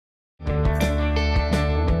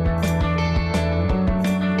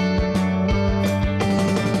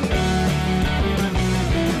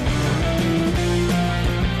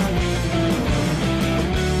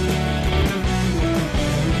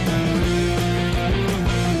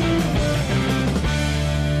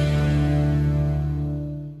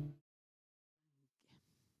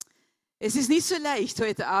Es ist nicht so leicht,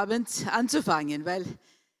 heute Abend anzufangen, weil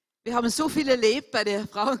wir haben so viel erlebt bei der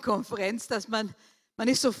Frauenkonferenz, dass man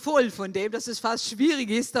ist so voll von dem, dass es fast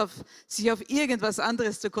schwierig ist, sich auf irgendwas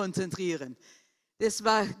anderes zu konzentrieren. Das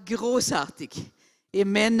war großartig. Ihr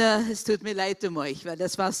Männer, es tut mir leid um euch, weil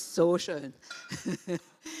das war so schön.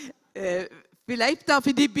 Vielleicht darf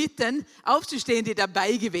ich die bitten, aufzustehen, die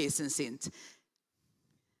dabei gewesen sind.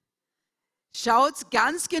 Schaut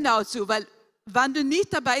ganz genau zu, weil wenn du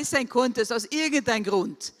nicht dabei sein konntest, aus irgendeinem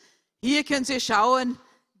Grund, hier können Sie schauen,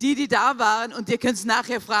 die da waren, und ihr könnt es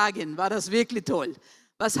nachher fragen, war das wirklich toll?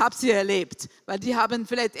 Was habt ihr erlebt? Weil die haben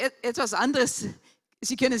vielleicht etwas anderes,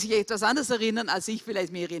 Sie können sich etwas anderes erinnern, als ich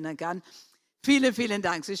vielleicht mich erinnern kann. Vielen, vielen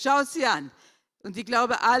Dank. So, schaut sie an. Und ich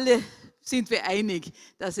glaube, alle sind wir einig,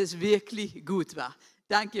 dass es wirklich gut war.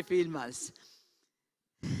 Danke vielmals.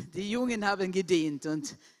 Die Jungen haben gedient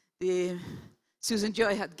und die Susan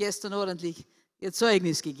Joy hat gestern ordentlich ihr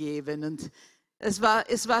Zeugnis gegeben. Und es war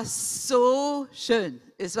so schön.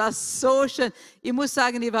 Es war so schön. Ich muss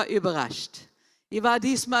sagen, ich war überrascht. Ich war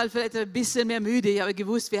diesmal vielleicht ein bisschen mehr müde. Ich habe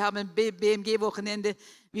gewusst, wir haben ein BMG-Wochenende.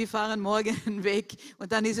 Wir fahren morgen weg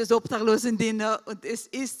und dann ist es Obdachlosen-Dinner und es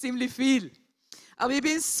ist ziemlich viel. Aber ich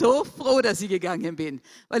bin so froh, dass ich gegangen bin,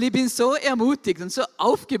 weil ich bin so ermutigt und so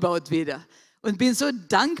aufgebaut wieder und bin so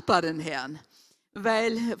dankbar den Herrn.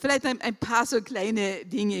 Weil vielleicht ein paar so kleine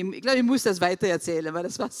Dinge, ich glaube, ich muss das weitererzählen, weil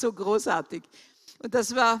das war so großartig. Und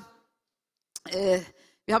das war,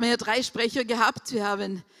 wir haben ja 3 Sprecher gehabt. Wir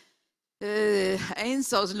haben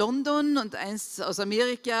eins aus London und eins aus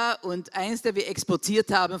Amerika und eins, der wir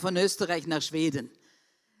exportiert haben von Österreich nach Schweden.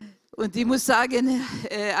 Und ich muss sagen,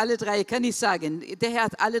 alle 3, kann ich sagen, der Herr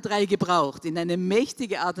hat alle 3 gebraucht in eine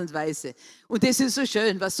mächtige Art und Weise. Und das ist so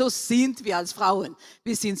schön, weil so sind wir als Frauen.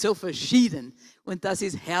 Wir sind so verschieden und das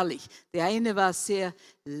ist herrlich. Der eine war sehr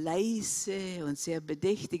leise und sehr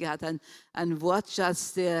bedächtig, hat einen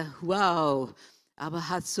Wortschatz, der wow, aber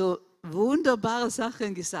hat so wunderbare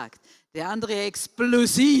Sachen gesagt. Der andere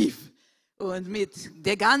explosiv und mit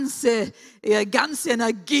der ganzen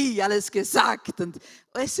Energie alles gesagt. Und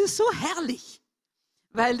es ist so herrlich,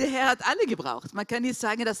 weil der Herr hat alle gebraucht. Man kann nicht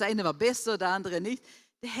sagen, das eine war besser, der andere nicht.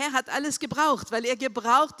 Der Herr hat alles gebraucht, weil er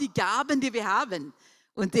gebraucht die Gaben, die wir haben.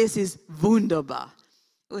 Und das ist wunderbar.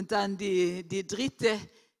 Und dann die dritte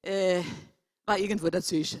war irgendwo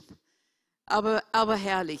dazwischen. Aber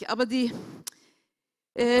herrlich. Aber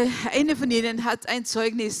eine von ihnen hat ein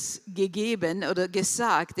Zeugnis gegeben oder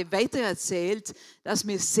gesagt, weitererzählt, das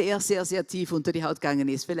mir sehr, sehr, sehr tief unter die Haut gegangen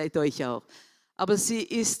ist, vielleicht euch auch. Aber sie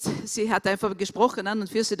hat einfach gesprochen an und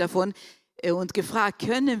für sie davon und gefragt,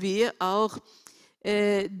 können wir auch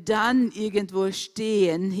dann irgendwo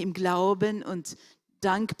stehen im Glauben und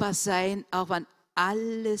dankbar sein, auch wenn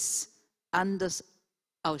alles anders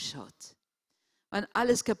ausschaut. Wenn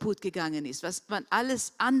alles kaputt gegangen ist, wenn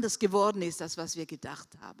alles anders geworden ist, als was wir gedacht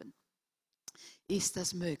haben. Ist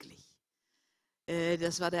das möglich?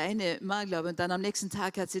 Das war der eine Mann, glaube ich. Und dann am nächsten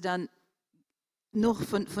Tag hat sie dann noch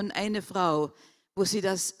von einer Frau, wo sie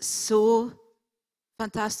das so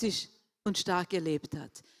fantastisch und stark erlebt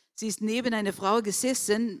hat. Sie ist neben einer Frau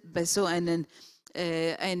gesessen bei so eine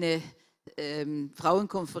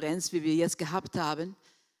Frauenkonferenz, wie wir jetzt gehabt haben.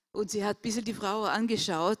 Und sie hat ein bisschen die Frau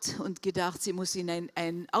angeschaut und gedacht, sie muss in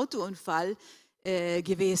einen Autounfall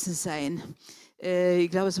gewesen sein.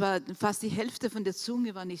 Ich glaube, es war fast die Hälfte von der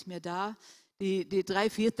Zunge war nicht mehr da. Die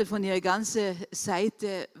 3/4 von ihrer ganzen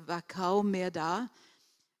Seite war kaum mehr da.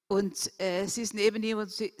 Und sie ist neben ihm und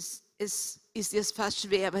es ist jetzt fast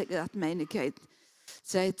schwer, aber ich dachte, meine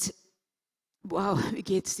Zeit, wow, wie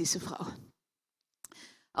geht es dieser Frau?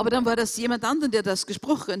 Aber dann war das jemand anderes, der das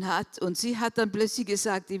gesprochen hat und sie hat dann plötzlich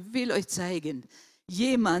gesagt, ich will euch zeigen,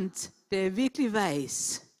 jemand, der wirklich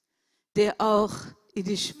weiß, der auch in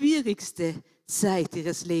die schwierigste Zeit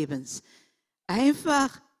ihres Lebens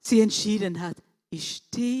einfach sie entschieden hat, ich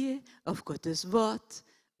stehe auf Gottes Wort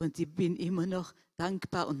und ich bin immer noch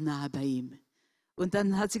dankbar und nahe bei ihm. Und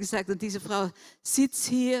dann hat sie gesagt, und diese Frau sitzt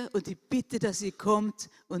hier und ich bitte, dass sie kommt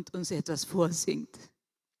und uns etwas vorsingt.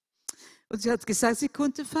 Und sie hat gesagt, sie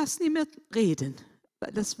konnte fast nicht mehr reden,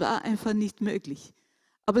 weil das war einfach nicht möglich.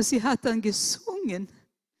 Aber sie hat dann gesungen,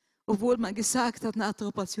 obwohl man gesagt hat, nach der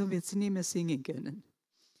Operation wird sie nicht mehr singen können.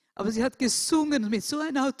 Aber sie hat gesungen mit so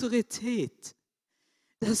einer Autorität,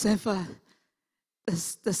 dass einfach,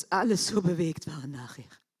 dass alles so bewegt war nachher.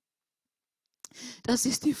 Das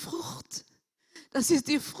ist die Frucht. Das ist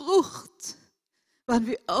die Frucht, wenn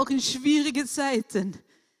wir auch in schwierigen Zeiten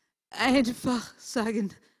einfach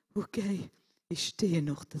sagen, okay, ich stehe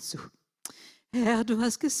noch dazu. Herr, du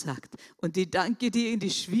hast gesagt, und ich danke dir in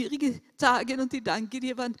die schwierigen Tage und ich danke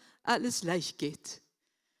dir, wenn alles leicht geht.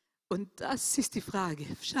 Und das ist die Frage,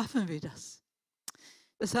 schaffen wir das?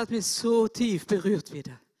 Das hat mich so tief berührt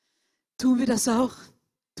wieder. Tun wir das auch?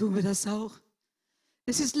 Tun wir das auch?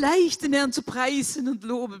 Es ist leicht, den Herrn zu preisen und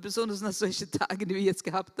loben, besonders nach solchen Tagen, die wir jetzt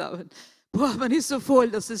gehabt haben. Boah, man ist so voll,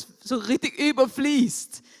 dass es so richtig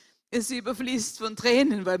überfließt. Es überfließt von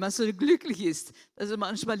Tränen, weil man so glücklich ist, dass er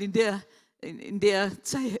manchmal in der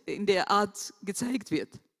Art gezeigt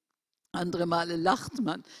wird. Andere Male lacht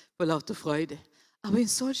man vor lauter Freude. Aber in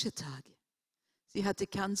solchen Tagen, sie hatte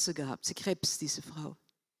Krebs gehabt, diese Frau,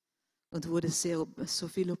 und wurde so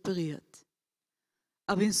viel operiert.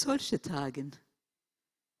 Aber in solchen Tagen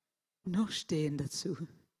noch stehen dazu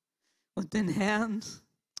und den Herrn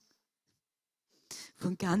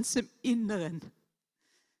von ganzem Inneren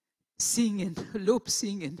singen,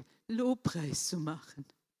 Lobpreis zu machen.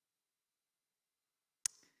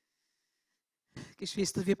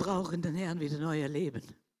 Geschwister, wir brauchen den Herrn wieder neu erleben.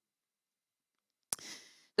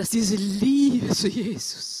 Dass diese Liebe zu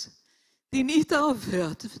Jesus, die nicht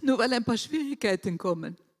aufhört, nur weil ein paar Schwierigkeiten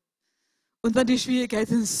kommen. Und wenn die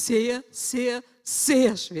Schwierigkeiten sehr, sehr,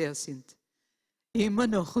 sehr schwer sind, immer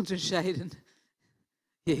noch uns entscheiden,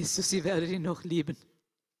 Jesus, ich werde dich noch lieben.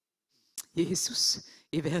 Jesus,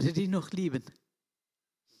 ich werde dich noch lieben.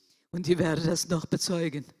 Und ich werde das noch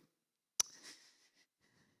bezeugen.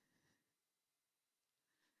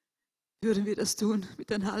 Würden wir das tun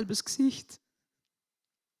mit ein halbes Gesicht?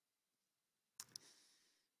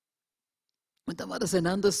 Und dann war das ein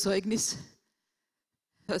anderes Zeugnis,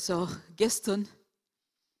 das auch gestern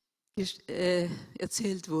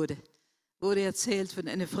erzählt wurde. Wurde erzählt von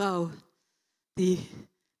einer Frau, die,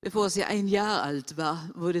 bevor sie 1 Jahr alt war,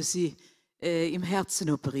 wurde sie im Herzen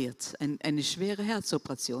operiert. Eine schwere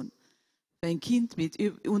Herzoperation. Für ein Kind mit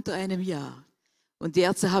unter 1 Jahr. Und die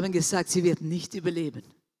Ärzte haben gesagt, sie wird nicht überleben.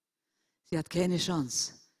 Sie hat keine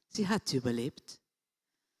Chance. Sie hat überlebt.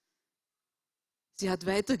 Sie hat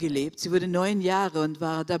weitergelebt. Sie wurde 9 Jahre und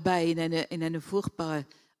war dabei in einem furchtbaren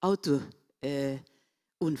Autounfall.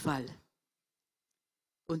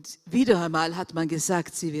 Und wieder einmal hat man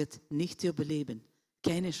gesagt, sie wird nicht überleben.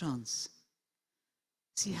 Keine Chance.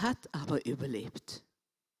 Sie hat aber überlebt.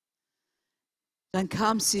 Dann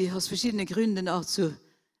kam sie aus verschiedenen Gründen auch zu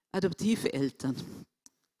Adoptiveltern.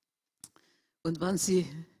 Und wenn sie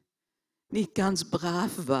nicht ganz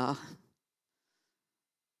brav war,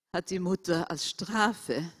 hat die Mutter als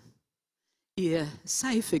Strafe ihr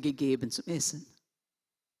Seife gegeben zum Essen.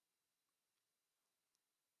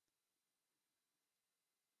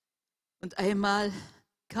 Und einmal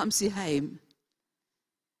kam sie heim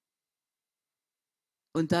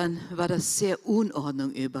und dann war das sehr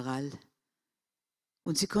Unordnung überall.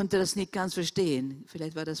 Und sie konnte das nicht ganz verstehen.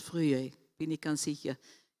 Vielleicht war das früher, ich bin nicht ganz sicher.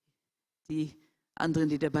 Die anderen,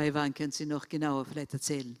 die dabei waren, können sie noch genauer vielleicht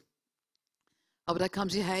erzählen. Aber da kam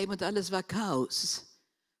sie heim und alles war Chaos.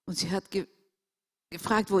 Und sie hat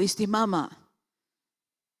gefragt, wo ist die Mama?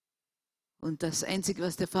 Und das Einzige,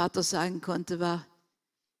 was der Vater sagen konnte, war,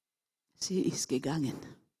 sie ist gegangen.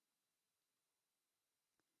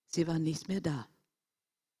 Sie war nicht mehr da.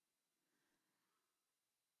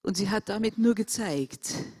 Und sie hat damit nur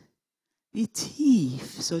gezeigt, wie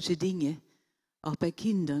tief solche Dinge auch bei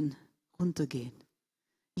Kindern runtergehen.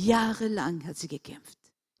 Jahrelang hat sie gekämpft.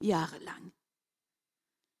 Jahrelang.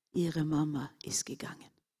 Ihre Mama ist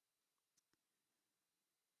gegangen.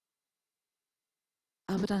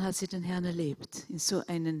 Aber dann hat sie den Herrn erlebt, in so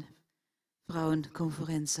einer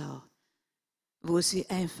Frauenkonferenz auch, wo sie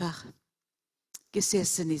einfach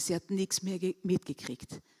gesessen ist. Sie hat nichts mehr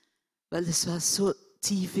mitgekriegt, weil es war so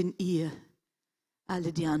tief in ihr.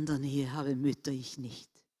 Alle die anderen hier haben Mütter, ich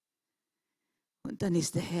nicht. Und dann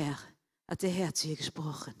hat der Herr zu ihr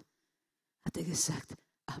gesprochen, hat er gesagt,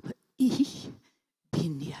 aber ich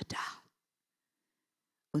bin ja da.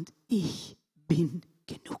 Und ich bin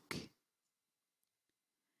genug.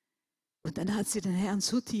 Und dann hat sie den Herrn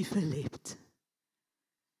so tief erlebt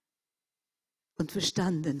und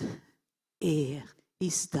verstanden, er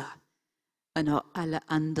ist da, wenn auch alle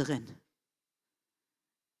anderen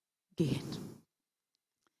gehen.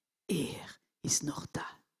 Er ist noch da.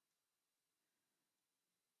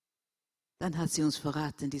 Dann hat sie uns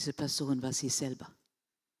verraten, diese Person war sie selber,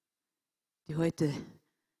 die heute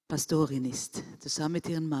Pastorin ist, zusammen mit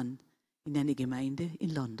ihrem Mann in einer Gemeinde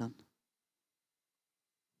in London.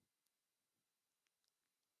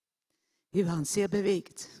 Wir waren sehr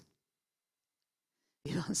bewegt.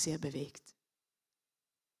 Wir waren sehr bewegt.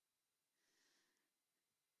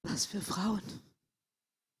 Was für Frauen.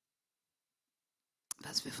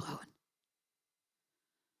 Was für Frauen.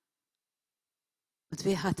 Und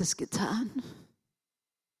wer hat es getan?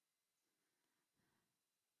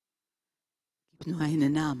 Es gibt nur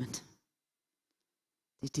einen Namen.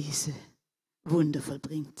 die diese Wunder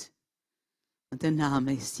vollbringt. Und der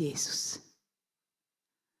Name ist Jesus.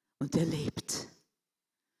 Und er lebt.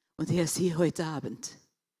 Und er ist hier heute Abend.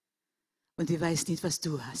 Und ich weiß nicht, was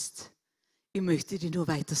du hast. Ich möchte dir nur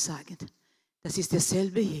weiter sagen. Das ist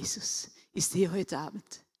derselbe Jesus, ist hier heute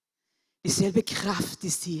Abend. Dieselbe Kraft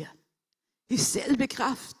ist hier. Dieselbe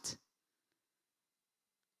Kraft.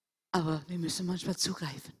 Aber wir müssen manchmal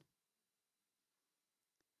zugreifen.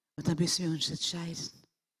 Und dann müssen wir uns entscheiden.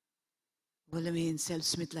 Wollen wir in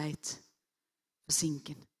Selbstmitleid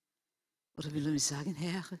versinken? Oder wollen wir sagen,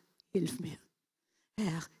 Herr, hilf mir.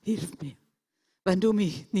 Herr, hilf mir. Wenn du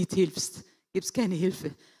mich nicht hilfst, gibt es keine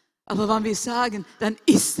Hilfe. Aber wenn wir sagen, dann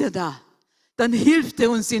ist er da. Dann hilft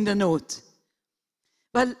er uns in der Not.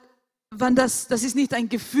 Weil das ist nicht ein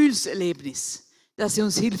Gefühlserlebnis, dass er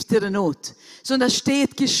uns hilft in der Not, sondern das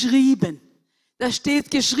steht geschrieben. Da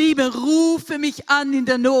steht geschrieben, rufe mich an in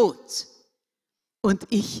der Not. Und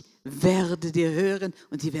ich werde dir hören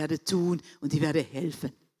und ich werde tun und ich werde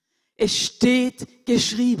helfen. Es steht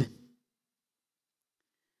geschrieben.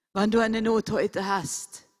 Wenn du eine Not heute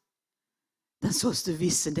hast, dann sollst du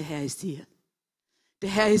wissen, der Herr ist hier. Der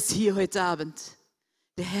Herr ist hier heute Abend.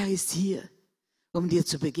 Der Herr ist hier, um dir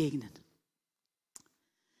zu begegnen.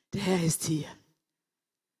 Der Herr ist hier.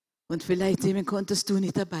 Und vielleicht eben konntest du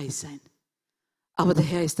nicht dabei sein. Aber der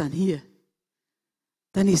Herr ist dann hier.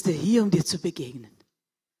 Dann ist er hier, um dir zu begegnen.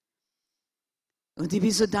 Und ich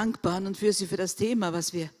bin so dankbar und für Sie für das Thema,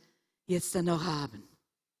 was wir jetzt dann noch haben.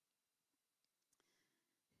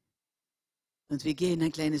 Und wir gehen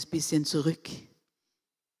ein kleines bisschen zurück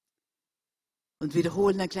und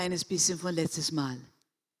wiederholen ein kleines bisschen von letztes Mal.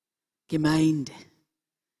 Gemeinde.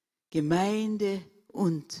 Gemeinde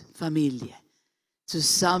und Familie.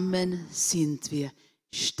 Zusammen sind wir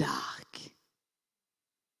stark.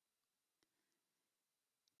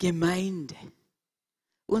 Gemeinde.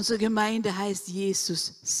 Unsere Gemeinde heißt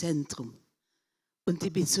Jesus Zentrum. Und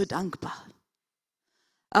ich bin so dankbar.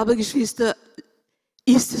 Aber Geschwister,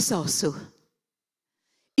 ist es auch so?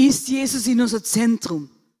 Ist Jesus in unser Zentrum?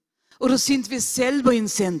 Oder sind wir selber im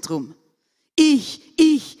Zentrum? Ich.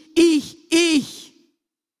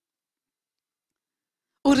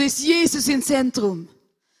 Oder ist Jesus im Zentrum?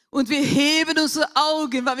 Und wir heben unsere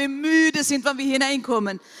Augen, weil wir müde sind, wenn wir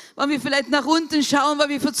hineinkommen. Wenn wir vielleicht nach unten schauen, weil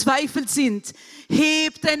wir verzweifelt sind.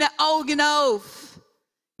 Heb deine Augen auf.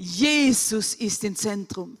 Jesus ist im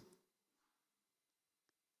Zentrum.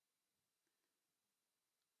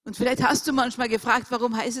 Und vielleicht hast du manchmal gefragt,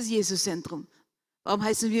 warum heißt es Jesus-Zentrum? Warum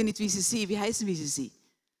heißen wir nicht wie sie? Wie heißen wir sie?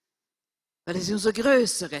 Weil das ist unser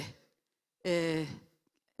größerer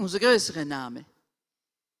Name.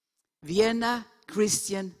 Vienna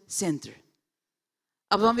Christian Center.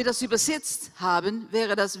 Aber wenn wir das übersetzt haben,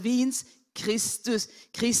 wäre das Wiens christliches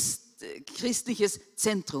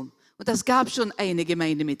Zentrum. Und das gab schon eine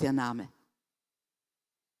Gemeinde mit der Name.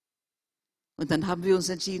 Und dann haben wir uns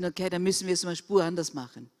entschieden, okay, dann müssen wir es mal Spur anders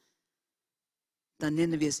machen. Dann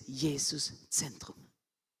nennen wir es Jesus-Zentrum.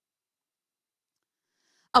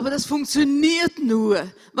 Aber das funktioniert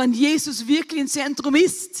nur, wenn Jesus wirklich im Zentrum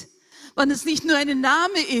ist. Wenn es nicht nur ein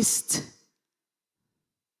Name ist,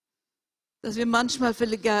 dass wir manchmal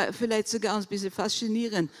vielleicht sogar uns ein bisschen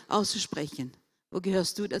faszinieren, auszusprechen. Wo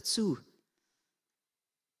gehörst du dazu?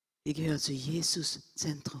 Ich gehöre zu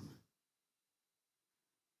Jesus-Zentrum.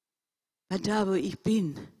 Weil da, wo ich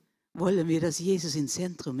bin, wollen wir, dass Jesus im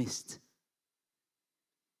Zentrum ist.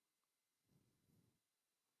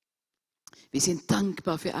 Wir sind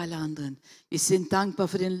dankbar für alle anderen. Wir sind dankbar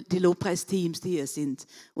für die Lobpreisteams, die hier sind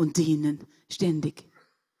und dienen ständig.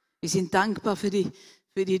 Wir sind dankbar für die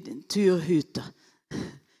Türhüter.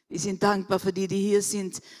 Wir sind dankbar für die hier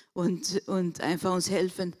sind und einfach uns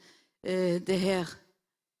helfen, der Herr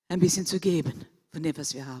ein bisschen zu geben von dem,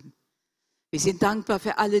 was wir haben. Wir sind dankbar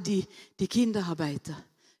für alle die Kinderarbeiter,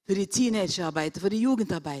 für die Teenagerarbeiter, für die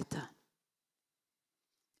Jugendarbeiter.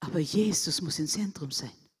 Aber Jesus muss im Zentrum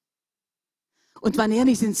sein. Und wenn er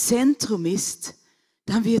nicht im Zentrum ist,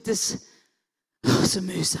 dann wird es so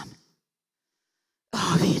mühsam.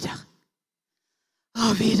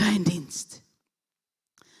 Wieder ein Dienst.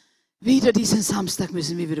 Wieder diesen Samstag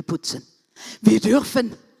müssen wir wieder putzen. Wir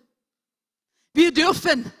dürfen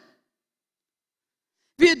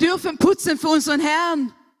putzen für unseren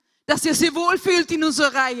Herrn, dass er sich wohlfühlt in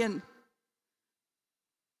unseren Reihen.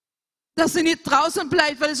 Dass er nicht draußen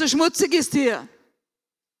bleibt, weil es so schmutzig ist hier.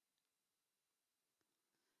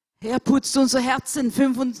 Herr putzt unser Herzen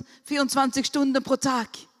 24 Stunden pro Tag.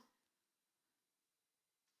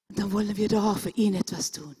 Und dann wollen wir doch auch für ihn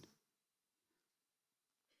etwas tun.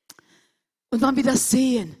 Und wenn wir das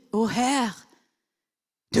sehen, oh Herr,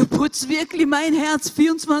 Du putzt wirklich mein Herz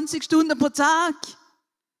 24 Stunden pro Tag.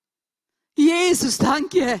 Jesus,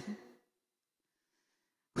 danke.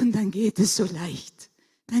 Und dann geht es so leicht.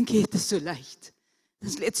 Dann geht es so leicht.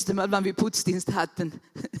 Das letzte Mal, wann wir Putzdienst hatten,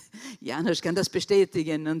 Janosch kann das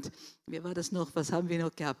bestätigen. Und wer war das noch? Was haben wir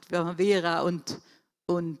noch gehabt? Wir haben Vera und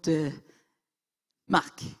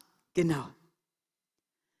Marc. Genau.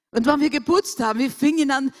 Und wenn wir geputzt haben, wir fingen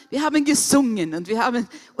an, wir haben gesungen und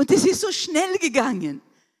es ist so schnell gegangen.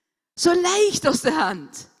 So leicht aus der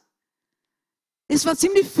Hand. Es war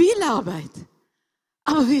ziemlich viel Arbeit.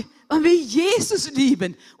 Aber wenn wir Jesus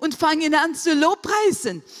lieben und fangen an zu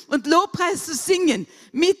Lobpreisen und Lobpreis zu singen,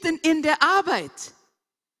 mitten in der Arbeit,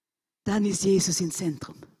 dann ist Jesus im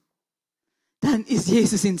Zentrum. Dann ist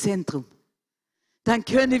Jesus im Zentrum. Dann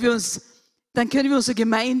können wir unsere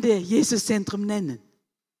Gemeinde Jesus-Zentrum nennen.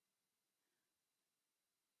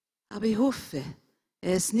 Aber ich hoffe,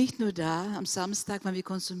 er ist nicht nur da am Samstag, wenn wir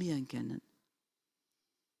konsumieren können.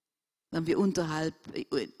 Wenn wir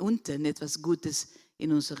unten etwas Gutes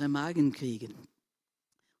in unsere Magen kriegen.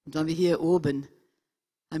 Und wenn wir hier oben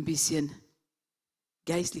ein bisschen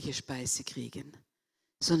geistliche Speise kriegen.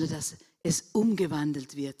 Sondern dass es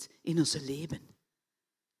umgewandelt wird in unser Leben.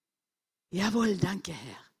 Jawohl, danke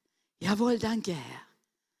Herr. Jawohl, danke Herr.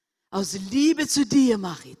 Aus Liebe zu dir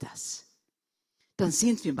mache ich das. Dann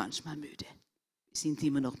sind wir manchmal müde. Wir sind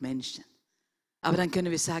immer noch Menschen. Aber dann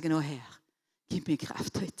können wir sagen, oh Herr, gib mir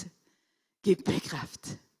Kraft heute. Gib mir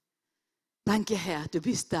Kraft. Danke Herr, du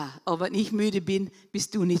bist da. Aber wenn ich müde bin,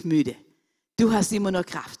 bist du nicht müde. Du hast immer noch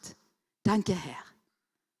Kraft. Danke Herr.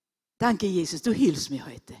 Danke Jesus, du hilfst mir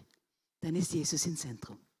heute. Dann ist Jesus im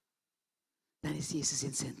Zentrum. Dann ist Jesus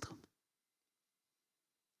im Zentrum.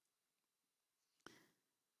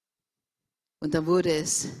 Und dann wurde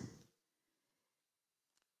es,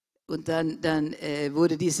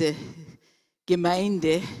 wurde diese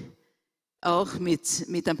Gemeinde auch mit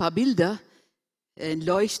ein paar Bildern, ein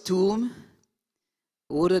Leuchtturm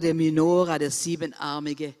oder der Menora, der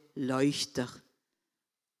siebenarmige Leuchter.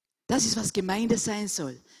 Das ist, was Gemeinde sein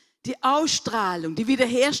soll. Die Ausstrahlung, die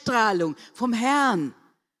Wiederherstrahlung vom Herrn.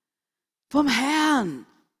 Vom Herrn.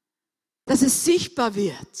 Dass es sichtbar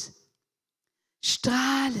wird.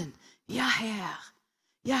 Strahlen. Ja, Herr.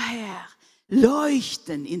 Ja, Herr.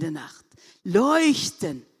 Leuchten in der Nacht.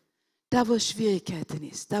 Leuchten. Da, wo es Schwierigkeiten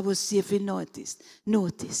ist. Da, wo es sehr viel Not ist.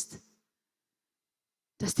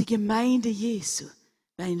 Dass die Gemeinde Jesu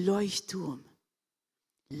wie ein Leuchtturm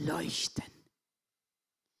leuchten.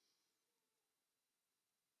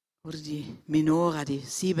 Oder die Menora, die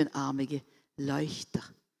siebenarmige Leuchter,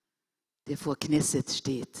 der vor Knesset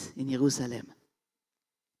steht in Jerusalem.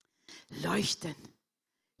 Leuchten.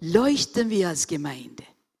 Leuchten wir als Gemeinde.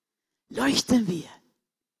 Leuchten wir.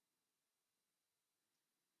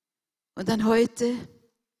 Und dann heute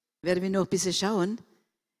werden wir noch ein bisschen schauen.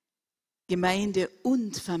 Gemeinde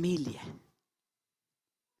und Familie.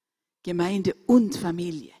 Gemeinde und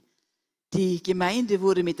Familie. Die Gemeinde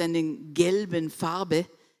wurde mit einer gelben Farbe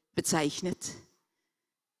bezeichnet,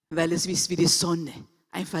 weil es ist wie die Sonne,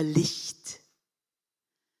 einfach Licht.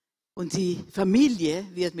 Und die Familie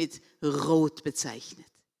wird mit Rot bezeichnet.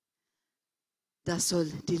 Das soll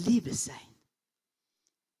die Liebe sein.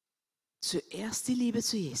 Zuerst die Liebe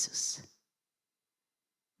zu Jesus,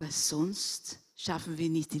 weil sonst schaffen wir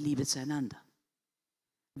nicht die Liebe zueinander.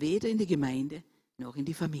 Weder in die Gemeinde noch in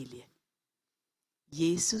die Familie.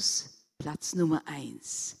 Jesus, Platz Nummer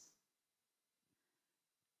 1.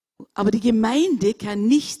 Aber die Gemeinde kann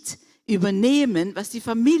nicht übernehmen, was die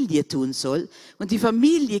Familie tun soll. Und die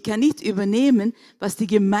Familie kann nicht übernehmen, was die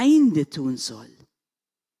Gemeinde tun soll.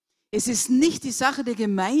 Es ist nicht die Sache der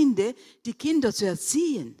Gemeinde, die Kinder zu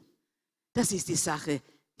erziehen. Das ist die Sache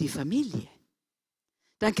der Familie.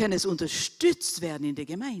 Dann kann es unterstützt werden in der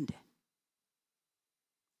Gemeinde.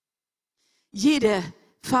 Jeder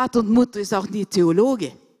Vater und Mutter ist auch nie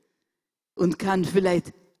Theologe und kann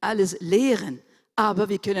vielleicht alles lehren. Aber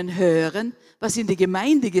wir können hören, was in der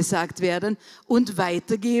Gemeinde gesagt werden und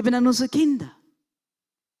weitergeben an unsere Kinder.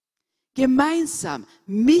 Gemeinsam,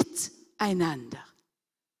 miteinander.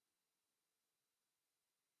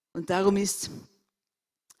 Und darum heißt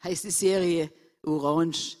die Serie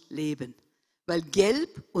Orange Leben. Weil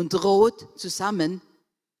Gelb und Rot zusammen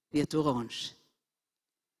wird Orange.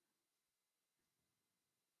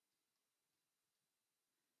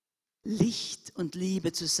 Licht und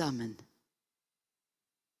Liebe zusammen.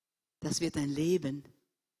 Das wird ein Leben,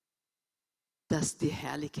 das die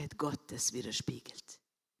Herrlichkeit Gottes widerspiegelt.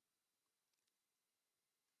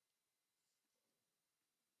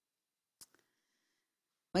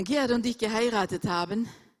 Wenn Gerhard und ich geheiratet haben,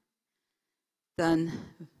 dann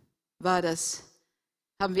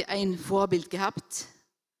haben wir ein Vorbild gehabt,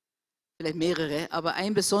 vielleicht mehrere, aber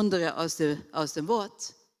ein besonderer aus dem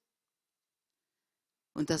Wort.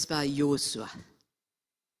 Und das war Josua.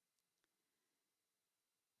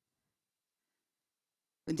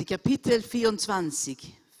 Und die Kapitel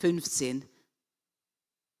 24, 15,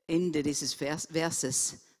 Ende dieses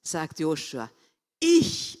Verses, sagt Josua: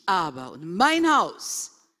 Ich aber und mein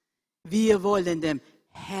Haus, wir wollen dem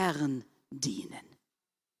Herrn dienen.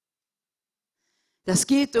 Das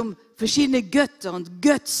geht um verschiedene Götter und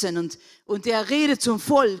Götzen und er redet zum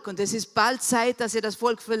Volk und es ist bald Zeit, dass er das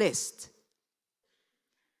Volk verlässt.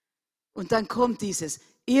 Und dann kommt dieses: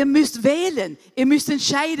 Ihr müsst wählen, ihr müsst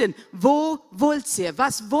entscheiden, wo wollt ihr,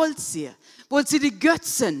 was wollt ihr? Wollt ihr die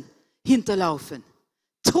Götzen hinterlaufen,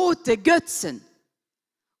 tote Götzen?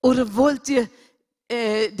 Oder wollt ihr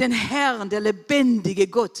den Herrn, der lebendige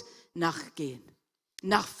Gott, nachgehen,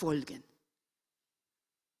 nachfolgen?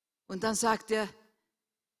 Und dann sagt er: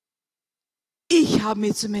 Ich habe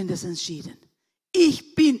mich zumindest entschieden.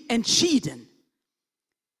 Ich bin entschieden,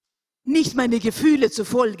 nicht meine Gefühle zu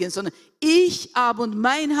folgen, sondern ich aber und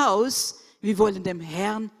mein Haus, wir wollen dem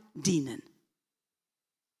Herrn dienen.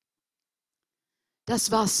 Das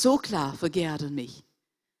war so klar für Gerhard und mich,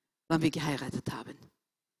 wann wir geheiratet haben.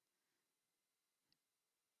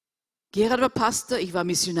 Gerhard war Pastor, ich war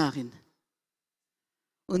Missionarin.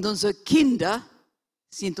 Und unsere Kinder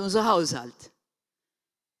sind unser Haushalt.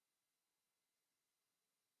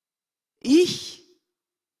 Ich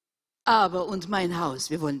aber und mein Haus,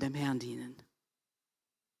 wir wollen dem Herrn dienen.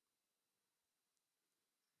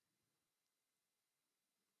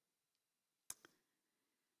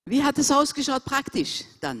 Wie hat es ausgeschaut praktisch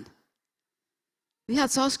dann? Wie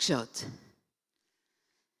hat es ausgeschaut?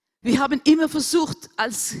 Wir haben immer versucht,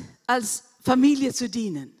 als Familie zu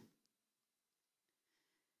dienen.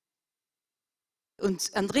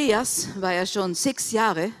 Und Andreas war ja schon 6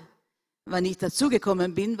 Jahre, wann ich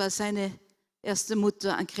dazugekommen bin, weil seine erste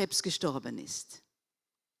Mutter an Krebs gestorben ist.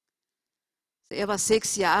 Er war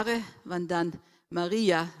 6 Jahre, wann dann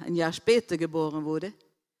Maria ein Jahr später geboren wurde.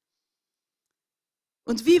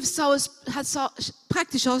 Und wie hat es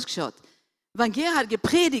praktisch ausgeschaut? Wenn Gerhard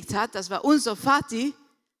gepredigt hat, das war unser Vati,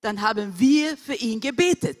 dann haben wir für ihn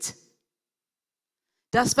gebetet.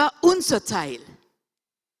 Das war unser Teil.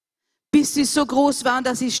 Bis sie so groß waren,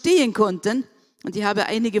 dass sie stehen konnten. Und ich habe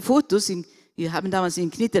einige Fotos, wir haben damals in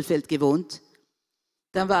Knittelfeld gewohnt.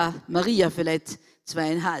 Dann war Maria vielleicht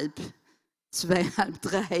 2,5,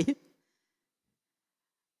 3.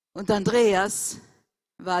 Und Andreas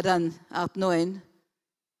war dann 8, 9.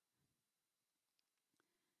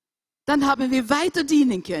 Dann haben wir weiter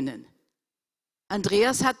dienen können.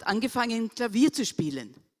 Andreas hat angefangen, Klavier zu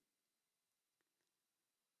spielen.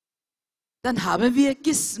 Dann haben wir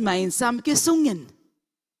gemeinsam gesungen.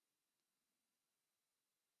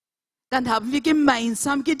 Dann haben wir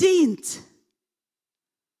gemeinsam gedient.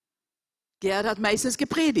 Gerhard hat meistens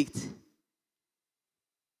gepredigt.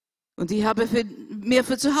 Und ich habe mehr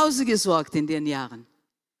für zu Hause gesorgt in den Jahren.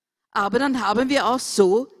 Aber dann haben wir auch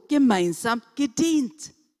so gemeinsam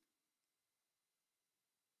gedient.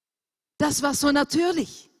 Das war so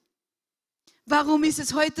natürlich. Warum ist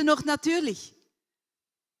es heute noch natürlich?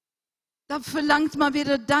 Da verlangt man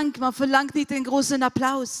wieder Dank, man verlangt nicht den großen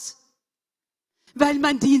Applaus. Weil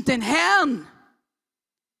man dient den Herrn.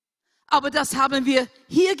 Aber das haben wir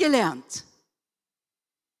hier gelernt.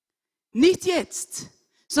 Nicht jetzt,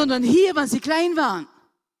 sondern hier, wenn sie klein waren.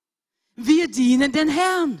 Wir dienen den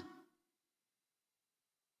Herrn.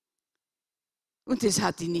 Und das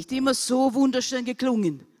hat ihnen nicht immer so wunderschön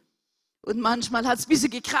geklungen. Und manchmal hat es ein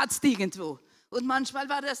bisschen gekratzt irgendwo. Und manchmal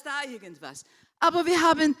war das da irgendwas. Aber wir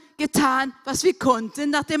haben getan, was wir konnten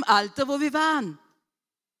nach dem Alter, wo wir waren.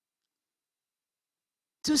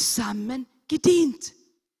 Zusammen gedient.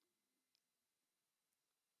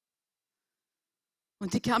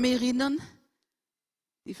 Und ich kann mich erinnern,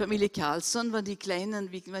 die Familie Carlson, waren die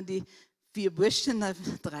Kleinen, waren die 4 Burschen,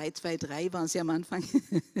 3 waren sie am Anfang,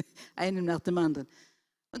 einen nach dem anderen.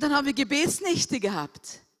 Und dann haben wir Gebetsnächte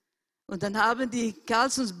gehabt. Und dann haben die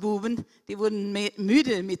Carlsons Buben, die wurden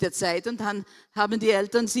müde mit der Zeit und dann haben die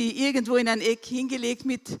Eltern sie irgendwo in ein Eck hingelegt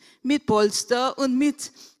mit Polster und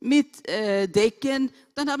mit Decken.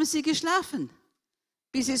 Dann haben sie geschlafen,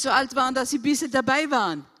 bis sie so alt waren, dass sie ein bisschen dabei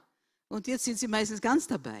waren. Und jetzt sind sie meistens ganz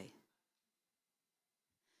dabei.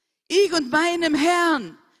 Ich und meinem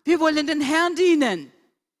Herrn, wir wollen den Herrn dienen.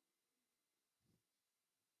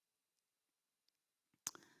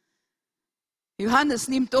 Johannes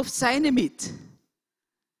nimmt oft seine mit.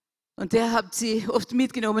 Und der hat sie oft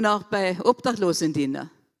mitgenommen, auch bei Obdachlosendiener.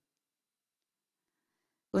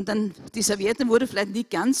 Und dann, die Servietten wurden vielleicht nicht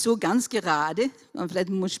ganz gerade, waren vielleicht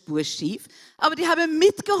eine Spur schief, aber die haben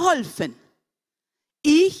mitgeholfen.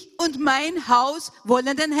 Ich und mein Haus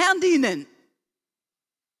wollen den Herrn dienen.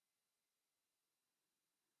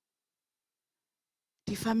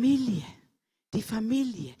 Die Familie.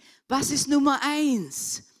 Was ist Nummer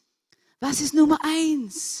 1? Was ist Nummer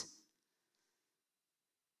 1?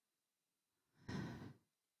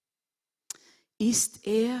 Ist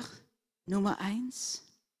er Nummer 1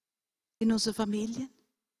 in unserer Familie?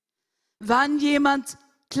 Wann jemand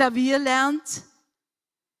Klavier lernt,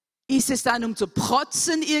 ist es dann, um zu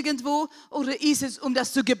protzen irgendwo, oder ist es, um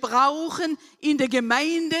das zu gebrauchen in der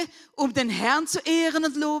Gemeinde, um den Herrn zu ehren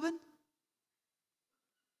und loben?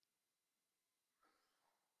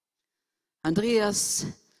 Andreas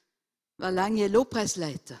war lange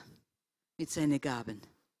Lobpreisleiter mit seinen Gaben.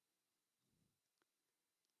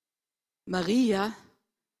 Maria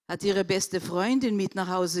hat ihre beste Freundin mit nach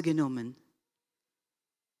Hause genommen.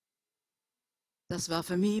 Das war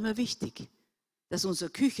für mich immer wichtig, dass unser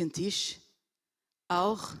Küchentisch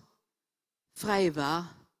auch frei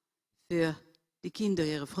war für die Kinder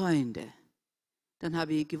ihrer Freunde. Dann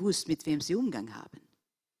habe ich gewusst, mit wem sie Umgang haben.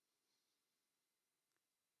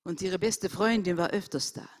 Und ihre beste Freundin war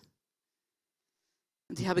öfters da.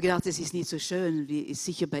 Und ich habe gedacht, es ist nicht so schön, wie es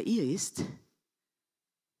sicher bei ihr ist.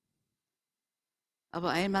 Aber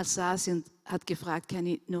einmal saß sie und hat gefragt,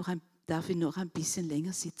 darf ich noch ein bisschen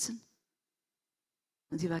länger sitzen?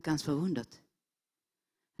 Und sie war ganz verwundert.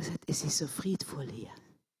 Sie sagt, es ist so friedvoll hier.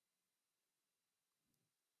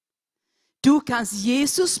 Du kannst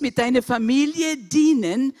Jesus mit deiner Familie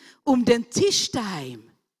dienen um den Tisch daheim.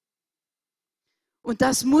 Und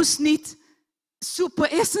das muss nicht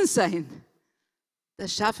super Essen sein.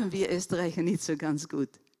 Das schaffen wir Österreicher nicht so ganz gut.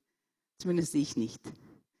 Zumindest ich nicht.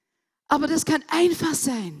 Aber das kann einfach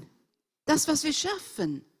sein. Das, was wir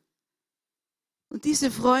schaffen. Und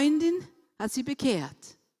diese Freundin hat sie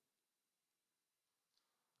bekehrt.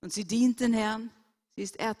 Und sie dient den Herrn. Sie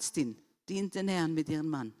ist Ärztin, dient den Herrn mit ihrem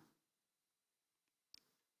Mann.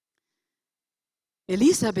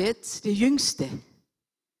 Elisabeth, die Jüngste.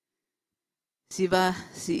 Sie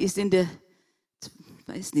ist in der,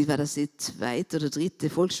 weiß nicht, war das die 2. oder 3.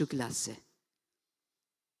 Volksschulklasse.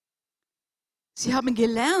 Sie haben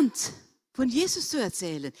gelernt, von Jesus zu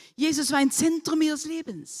erzählen. Jesus war ein Zentrum ihres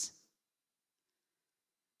Lebens.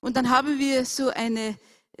 Und dann haben wir so eine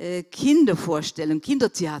Kindervorstellung,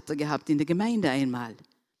 Kindertheater gehabt in der Gemeinde einmal.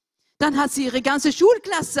 Dann hat sie ihre ganze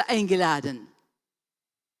Schulklasse eingeladen.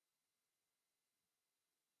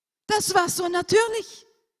 Das war so natürlich.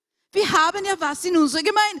 Wir haben ja was in unserer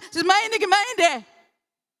Gemeinde. Das ist meine Gemeinde.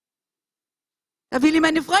 Da will ich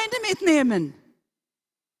meine Freunde mitnehmen.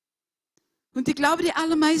 Und ich glaube, die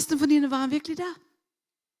allermeisten von ihnen waren wirklich da.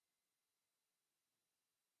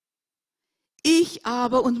 Ich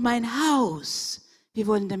aber und mein Haus, wir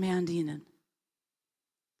wollen dem Herrn dienen.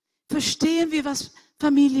 Verstehen wir, was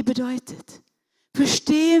Familie bedeutet?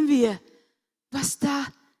 Verstehen wir, was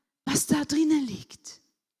da drinnen liegt?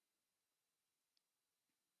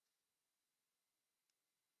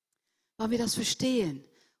 Weil wir das verstehen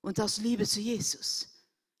und aus Liebe zu Jesus.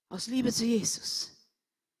 Aus Liebe zu Jesus.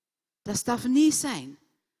 Das darf nie sein.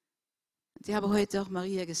 Ich habe heute auch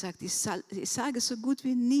Maria gesagt, ich sage so gut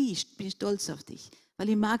wie nie, ich bin stolz auf dich, weil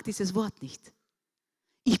ich mag dieses Wort nicht.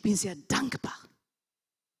 Ich bin sehr dankbar.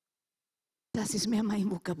 Das ist mehr mein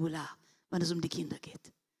Vokabular, wenn es um die Kinder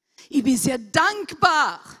geht. Ich bin sehr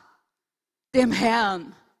dankbar dem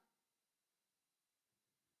Herrn,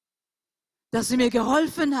 dass er mir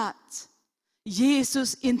geholfen hat,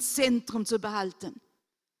 Jesus ins Zentrum zu behalten,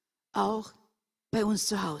 auch bei uns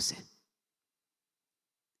zu Hause.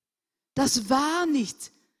 Das war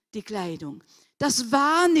nicht die Kleidung, das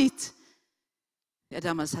war nicht, ja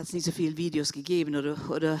damals hat es nicht so viele Videos gegeben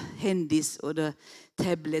oder Handys oder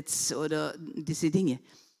Tablets oder diese Dinge,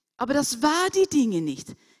 aber das war die Dinge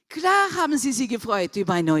nicht. Klar haben sie sich gefreut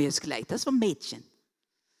über ein neues Kleid, das war Mädchen.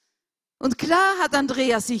 Und klar hat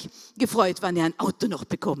Andreas sich gefreut, wann er ein Auto noch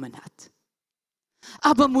bekommen hat.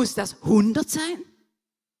 Aber muss das 100 sein?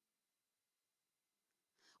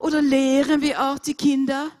 Oder lehren wir auch die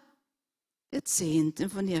Kinder, der Zehnten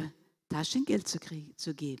von ihr Taschengeld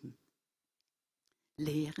zu geben?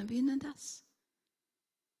 Lehren wir ihnen das?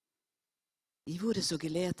 Ich wurde so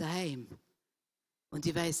gelehrt daheim. Und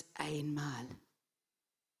ich weiß, einmal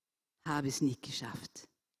habe ich es nicht geschafft.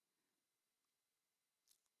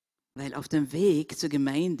 Weil auf dem Weg zur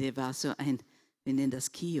Gemeinde war so ein, wir nennen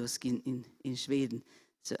das Kiosk in Schweden,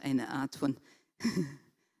 so eine Art von,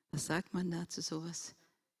 was sagt man da zu sowas?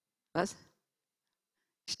 Was?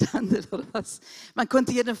 Stand oder was? Man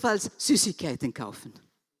konnte jedenfalls Süßigkeiten kaufen.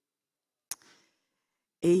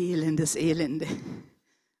 Elendes Elende.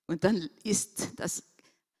 Und dann ist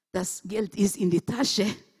das Geld ist in die Tasche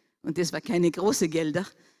und das war keine große Gelder,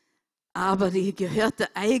 aber die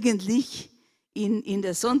gehörte eigentlich in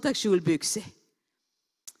der Sonntagsschulbüchse.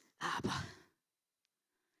 Aber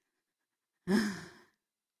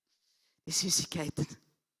die Süßigkeiten.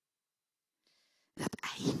 Er hat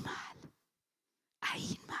einmal.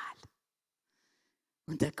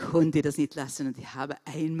 Und er konnte das nicht lassen und ich habe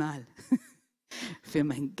einmal für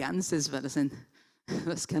mein ganzes, war das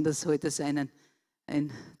was kann das heute sein,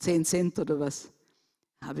 ein 10 Cent oder was,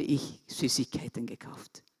 habe ich Süßigkeiten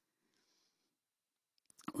gekauft.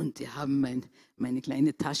 Und die haben meine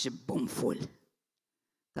kleine Tasche voll.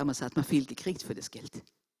 Damals hat man viel gekriegt für das Geld.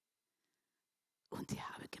 Und ich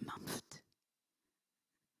habe gemampft.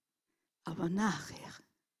 Aber nachher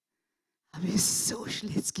habe ich so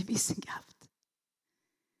schlechtes Gewissen gehabt.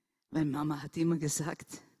 Meine Mama hat immer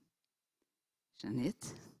gesagt, Jeanette,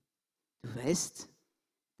 du weißt,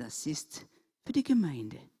 das ist für die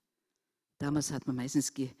Gemeinde. Damals hat man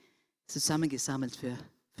meistens zusammengesammelt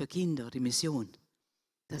für Kinder oder die Mission.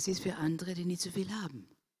 Das ist für andere, die nicht so viel haben.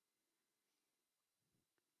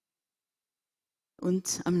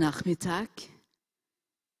 Und am Nachmittag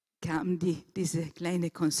kam diese kleine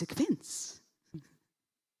Konsequenz.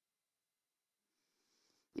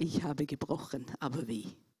 Ich habe gebrochen, aber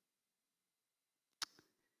wie?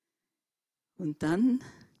 Und dann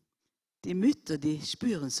die Mütter, die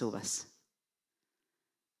spüren sowas.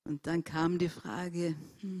 Und dann kam die Frage,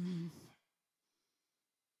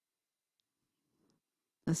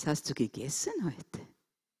 was hast du gegessen heute?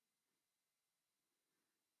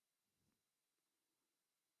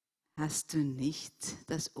 Hast du nicht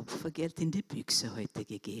das Opfergeld in die Büchse heute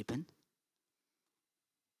gegeben?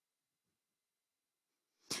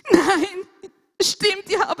 Nein, stimmt,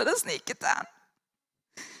 ich habe das nicht getan.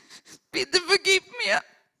 Bitte vergib mir.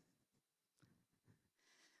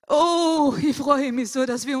 Oh, ich freue mich so,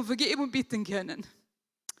 dass wir um Vergebung bitten können.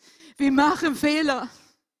 Wir machen Fehler.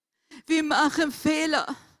 Wir machen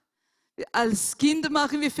Fehler. Als Kinder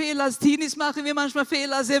machen wir Fehler, als Teenies machen wir manchmal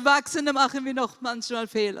Fehler, als Erwachsene machen wir noch manchmal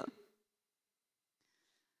Fehler.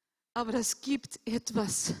 Aber es gibt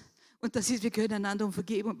etwas, und das ist, wir können einander um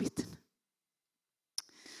Vergebung bitten.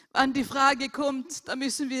 Wenn die Frage kommt, da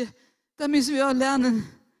müssen wir auch lernen,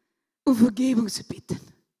 um Vergebung zu bitten.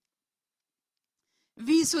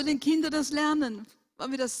 Wie sollen Kinder das lernen,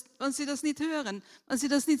 wenn sie das nicht hören, wenn sie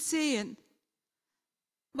das nicht sehen,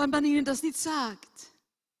 wenn man ihnen das nicht sagt?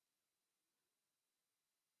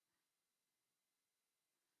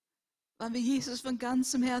 Wenn wir Jesus von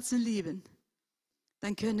ganzem Herzen lieben,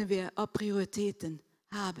 dann können wir auch Prioritäten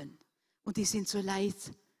haben. Und die sind so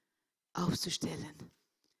leicht aufzustellen.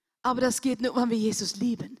 Aber das geht nur, wenn wir Jesus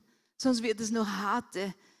lieben. Sonst wird es nur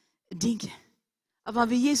harte Dinge. Aber wenn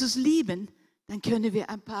wir Jesus lieben, dann können wir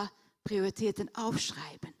ein paar Prioritäten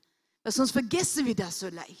aufschreiben. Weil sonst vergessen wir das so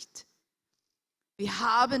leicht. Wir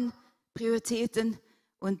haben Prioritäten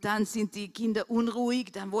und dann sind die Kinder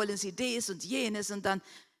unruhig, dann wollen sie das und jenes und dann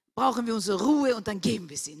brauchen wir unsere Ruhe und dann geben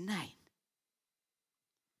wir sie. Nein.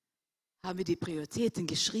 Haben wir die Prioritäten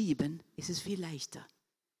geschrieben, ist es viel leichter,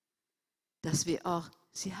 dass wir auch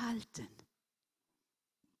sie halten.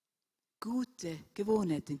 Gute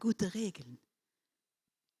Gewohnheiten, gute Regeln.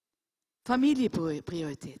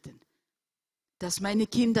 Familienprioritäten. Dass meine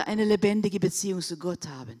Kinder eine lebendige Beziehung zu Gott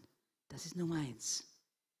haben. Das ist Nummer 1.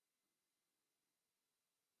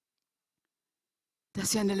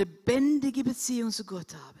 Dass sie eine lebendige Beziehung zu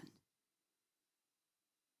Gott haben.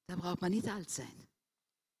 Da braucht man nicht alt sein.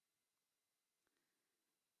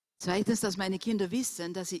 Zweitens, dass meine Kinder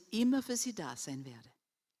wissen, dass ich immer für sie da sein werde.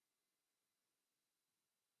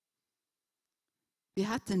 Wir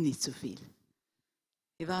hatten nicht so viel.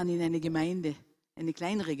 Wir waren in einer Gemeinde, eine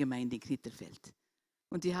kleinere Gemeinde in Knittelfeld.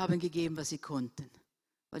 Und die haben gegeben, was sie konnten.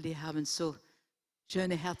 Weil die haben so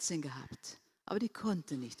schöne Herzen gehabt. Aber die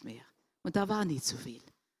konnten nicht mehr. Und da war nicht so viel.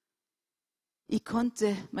 Ich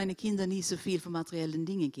konnte meinen Kindern nie so viel von materiellen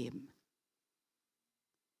Dingen geben.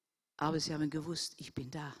 Aber sie haben gewusst, ich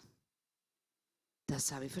bin da.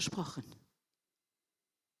 Das habe ich versprochen.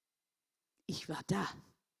 Ich war da.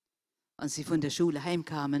 Als sie von der Schule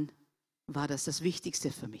heimkamen, war das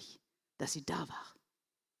Wichtigste für mich, dass sie da war.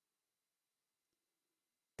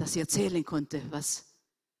 Dass sie erzählen konnte, was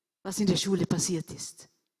in der Schule passiert ist.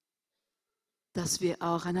 Dass wir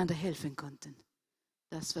auch einander helfen konnten.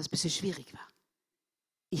 Das, was ein bisschen schwierig war.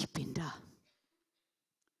 Ich bin da.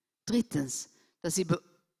 Drittens, dass sie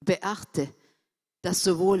beachte, dass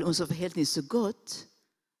sowohl unser Verhältnis zu Gott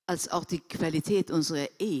als auch die Qualität unserer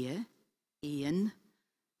Ehen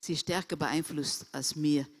sie stärker beeinflusst, als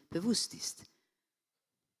mir bewusst ist.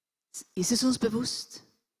 Ist es uns bewusst,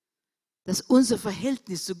 dass unser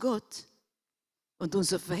Verhältnis zu Gott und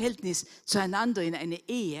unser Verhältnis zueinander in einer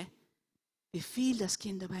Ehe, wie viel das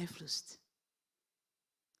Kinder beeinflusst?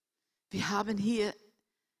 Wir haben hier,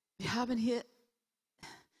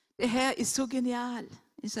 der Herr ist so genial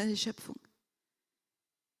in seiner Schöpfung,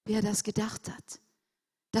 wie er das gedacht hat,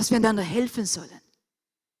 dass wir einander helfen sollen,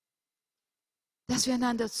 dass wir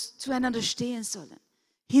zueinander stehen sollen,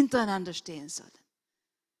 hintereinander stehen sollen,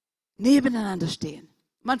 nebeneinander stehen,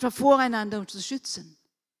 manchmal voreinander, um zu schützen.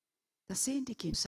 Das sehen die Kinder.